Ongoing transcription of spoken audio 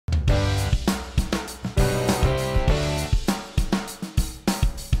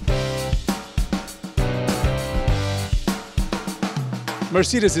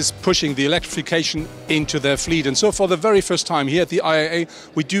Mercedes is pushing the electrification into their fleet, and so for the very first time here at the IAA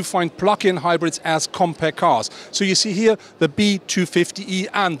we do find plug-in hybrids as compact cars. So you see here the B250e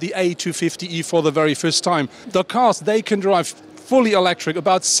and the A250e for the very first time. The cars, they can drive fully electric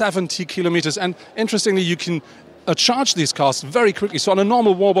about 70 kilometers, and interestingly you can charge these cars very quickly. So on a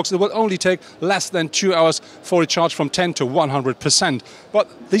normal wallbox it will only take less than 2 hours for a charge from 10 to 100%.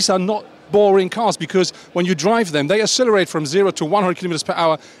 But these are not boring cars, because when you drive them they accelerate from 0 to 100 kilometers per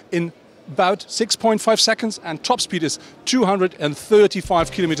hour in about 6.5 seconds, and top speed is 235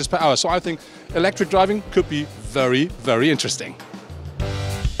 kilometers per hour. So I think electric driving could be very, very interesting.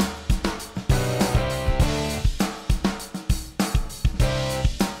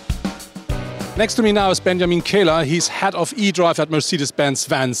 Next to me now is Benjamin Kehler. He's head of eDrive at Mercedes-Benz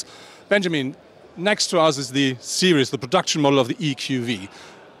Vans. Benjamin, next to us is the series, the production model of the EQV.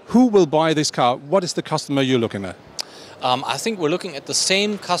 Who will buy this car? What is the customer you're looking at? I think we're looking at the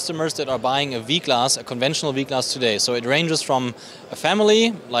same customers that are buying a V-Class, a conventional V-Class today. So it ranges from a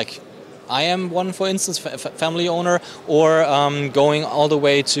family, like I am one, for instance, family owner, or going all the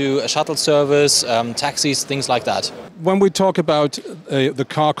way to a shuttle service, taxis, things like that. When we talk about the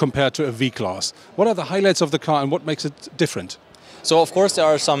car compared to a V-Class, what are the highlights of the car and what makes it different? So of course there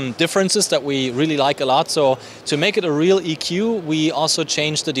are some differences that we really like a lot. So to make it a real EQ, we also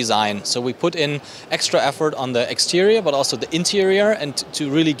changed the design. So we put in extra effort on the exterior, but also the interior, and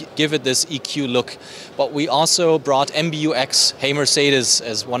to really give it this EQ look. But we also brought MBUX, Hey Mercedes,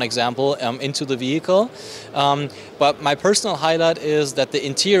 as one example, into the vehicle. But my personal highlight is that the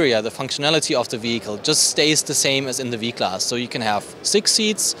interior, the functionality of the vehicle, just stays the same as in the V-Class. So you can have 6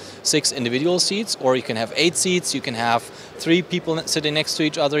 seats, 6 individual seats, or you can have 8 seats, you can have 3 people sitting next to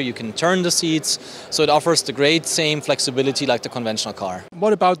each other, you can turn the seats. So it offers the great same flexibility like the conventional car.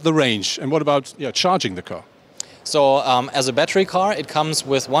 What about the range, and what about charging the car? So as a battery car, it comes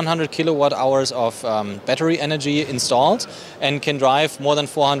with 100 kilowatt hours of battery energy installed and can drive more than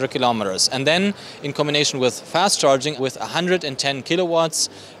 400 kilometers. And then in combination with fast charging with 110 kilowatts,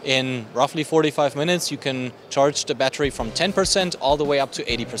 in roughly 45 minutes you can charge the battery from 10% all the way up to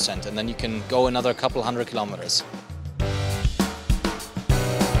 80%, and then you can go another couple hundred kilometers.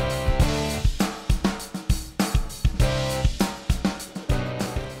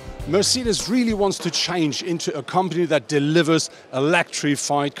 Mercedes really wants to change into a company that delivers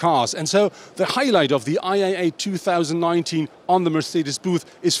electrified cars. And so the highlight of the IAA 2019 on the Mercedes booth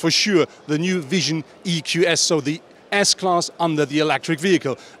is for sure the new Vision EQS, so the S-Class under the electric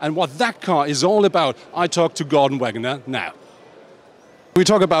vehicle. And what that car is all about, I talked to Gordon Wagoner now. We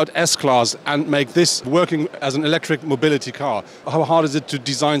talk about S-Class and make this working as an electric mobility car. How hard is it to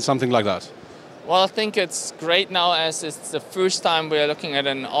design something like that? Well, I think it's great now, as it's the first time we're looking at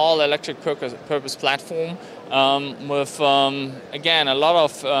an all-electric purpose platform with, again, a lot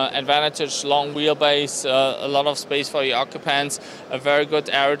of advantage, long wheelbase, a lot of space for the occupants, a very good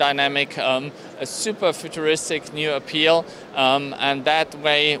aerodynamic, a super futuristic new appeal, and that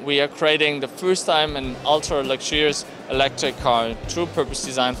way we are creating the first time an ultra-luxurious electric car, true purpose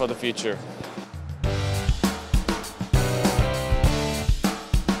design for the future.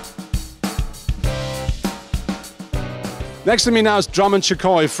 Next to me now is Drummond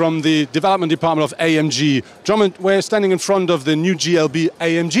Chikoy from the development department of AMG. Drummond, we're standing in front of the new GLB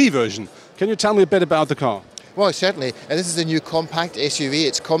AMG version. Can you tell me a bit about the car? Well, certainly. This is a new compact SUV.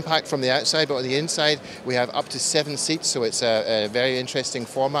 It's compact from the outside, but on the inside we have up to 7 seats, so it's a very interesting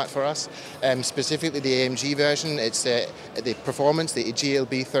format for us. Specifically the AMG version, it's the performance, the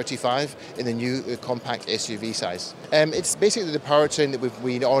GLB 35 in the new compact SUV size. It's basically the powertrain that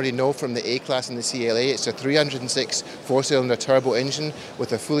we already know from the A-Class and the CLA. It's a 306 4-cylinder turbo engine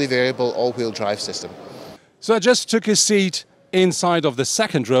with a fully variable all-wheel drive system. So I just took a seat inside of the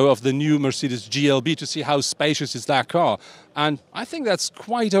second row of the new Mercedes GLB to see how spacious is that car. And I think that's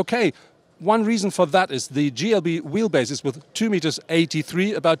quite okay. One reason for that is the GLB wheelbase is with 2.83 meters,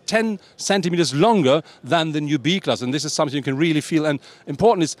 about 10 centimeters longer than the new B-Class. And this is something you can really feel. And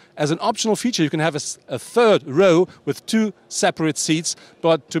important is, as an optional feature, you can have a third row with 2 separate seats.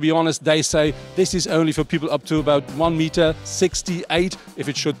 But to be honest, they say this is only for people up to about 1.68 meters, if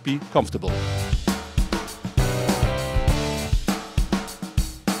it should be comfortable.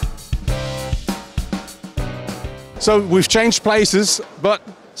 So we've changed places, but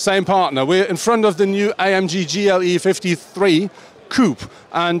same partner. We're in front of the new AMG GLE 53 Coupe.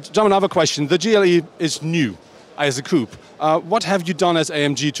 And John, another question. The GLE is new as a coupe. What have you done as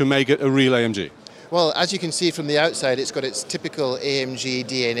AMG to make it a real AMG? Well, as you can see from the outside, it's got its typical AMG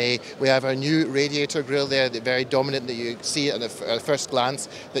DNA. We have our new radiator grille there, very dominant, that you see at the first glance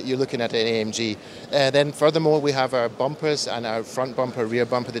that you're looking at an AMG. Then furthermore, we have our bumpers and our front bumper, rear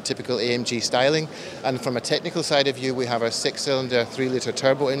bumper, the typical AMG styling. And from a technical side of view, we have our 6-cylinder, 3-litre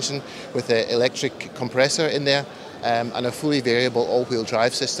turbo engine with an electric compressor in there. And a fully variable all-wheel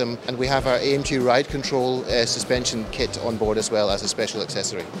drive system. And we have our AMG ride control suspension kit on board as well as a special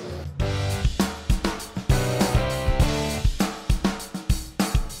accessory.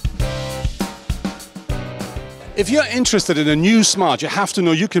 If you're interested in a new Smart, you have to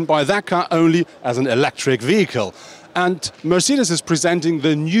know you can buy that car only as an electric vehicle. And Mercedes is presenting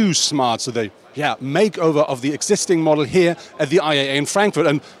the new Smart, so the makeover of the existing model here at the IAA in Frankfurt.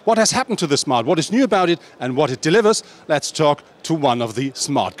 And what has happened to the Smart, what is new about it and what it delivers, let's talk to one of the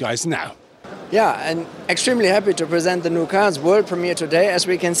Smart guys now. Yeah, and extremely happy to present the new car's world premiere today. As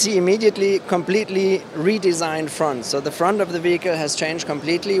we can see, immediately completely redesigned front. So the front of the vehicle has changed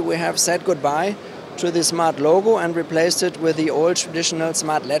completely. We have said goodbye to the Smart logo and replaced it with the old traditional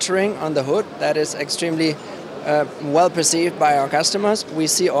Smart lettering on the hood. That is extremely well perceived by our customers. We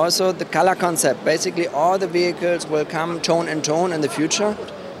see also the color concept. Basically all the vehicles will come tone in tone in the future.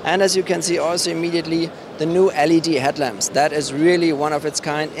 And as you can see also immediately the new LED headlamps. That is really one of its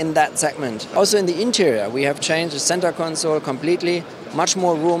kind in that segment. Also in the interior we have changed the center console completely. Much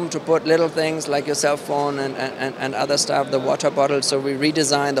more room to put little things like your cell phone and other stuff, the water bottle. So we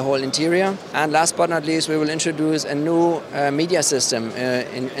redesigned the whole interior. And last but not least we will introduce a new media system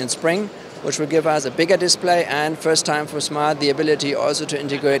in spring, which will give us a bigger display and first time for Smart the ability also to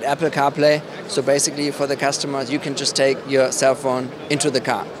integrate Apple CarPlay. So basically for the customers you can just take your cell phone into the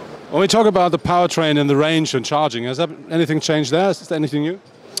car. When we talk about the powertrain and the range and charging, has anything changed there? Is there anything new?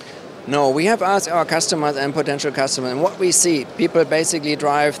 No, we have asked our customers and potential customers, and what we see, people basically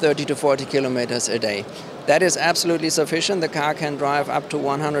drive 30 to 40 kilometers a day. That is absolutely sufficient. The car can drive up to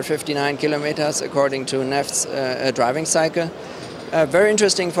 159 kilometers according to NEFT's driving cycle. Very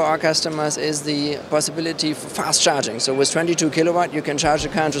interesting for our customers is the possibility for fast charging. So with 22 kilowatt you can charge the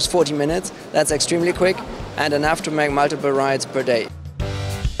car in just 40 minutes. That's extremely quick and enough to make multiple rides per day.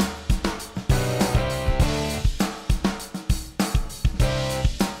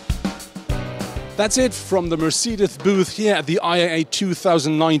 That's it from the Mercedes booth here at the IAA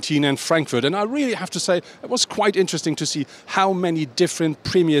 2019 in Frankfurt. And I really have to say, it was quite interesting to see how many different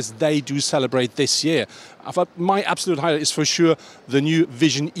premieres they do celebrate this year. I thought my absolute highlight is for sure the new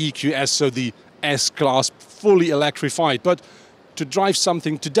Vision EQS, so the S-Class, fully electrified. But to drive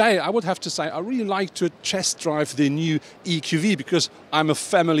something today, I would have to say I really like to test drive the new EQV because I'm a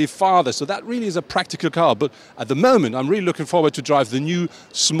family father, so that really is a practical car. But at the moment, I'm really looking forward to drive the new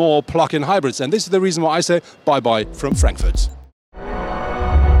small plug-in hybrids, and this is the reason why I say bye-bye from Frankfurt.